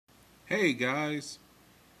Hey guys,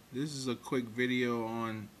 this is a quick video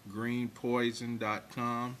on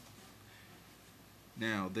Greenpois0n.com.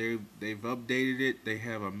 Now they've updated it. They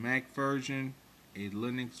have a Mac version, a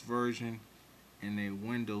Linux version, and a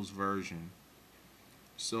Windows version.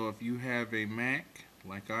 So if you have a Mac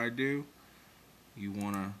like I do, you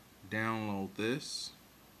want to download this.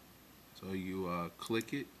 So you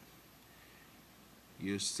click it,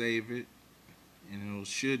 you save it, and it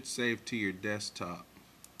should save to your desktop.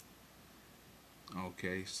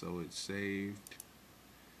 Okay, so it's saved.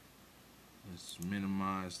 Let's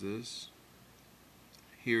minimize this.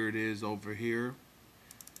 Here it is over here.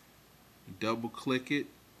 You double click it,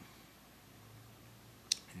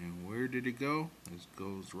 and where did it go? It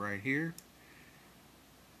goes right here.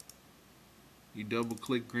 You double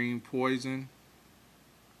click Greenpois0n.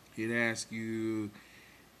 It asks you,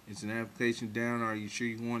 is an application down? Are you sure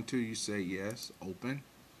you want to? You say yes. Open.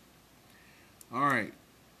 Alright.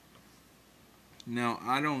 Now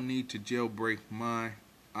I don't need to jailbreak my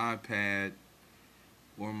iPad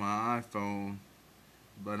or my iPhone,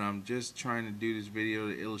 but I'm just trying to do this video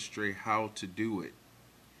to illustrate how to do it.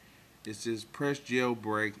 It says press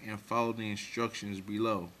jailbreak and follow the instructions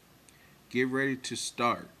below. Get ready to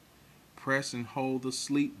start. Press and hold the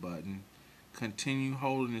sleep button. Continue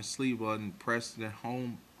holding the sleep button. Press the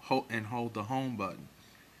home and hold the home button.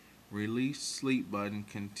 Release sleep button.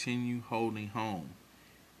 Continue holding home.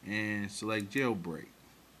 And select jailbreak.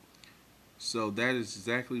 So that is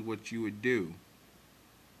exactly what you would do.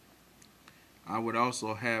 I would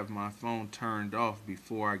also have my phone turned off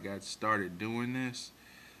before I got started doing this,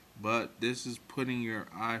 but this is putting your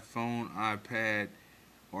iPhone, iPad,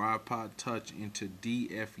 or iPod Touch into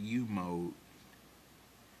DFU mode.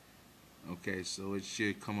 Okay, so it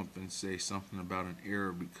should come up and say something about an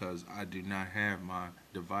error because I do not have my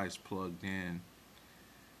device plugged in.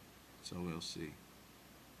 So we'll see.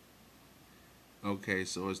 Okay,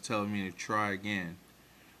 so it's telling me to try again.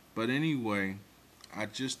 But anyway, I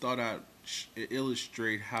just thought I'd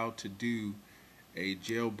illustrate how to do a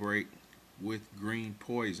jailbreak with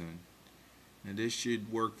Greenpois0n. Now this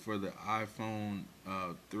should work for the iPhone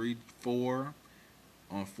 4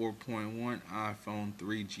 on 4.1, iPhone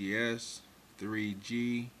 3GS,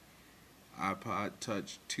 3G, iPod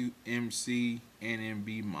Touch 2MC, and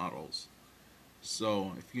MB models.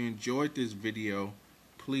 So if you enjoyed this video,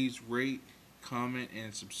 please rate, comment,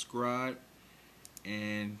 and subscribe,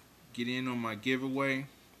 and get in on my giveaway,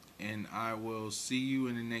 and I will see you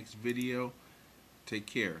in the next video. Take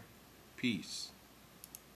care. Peace.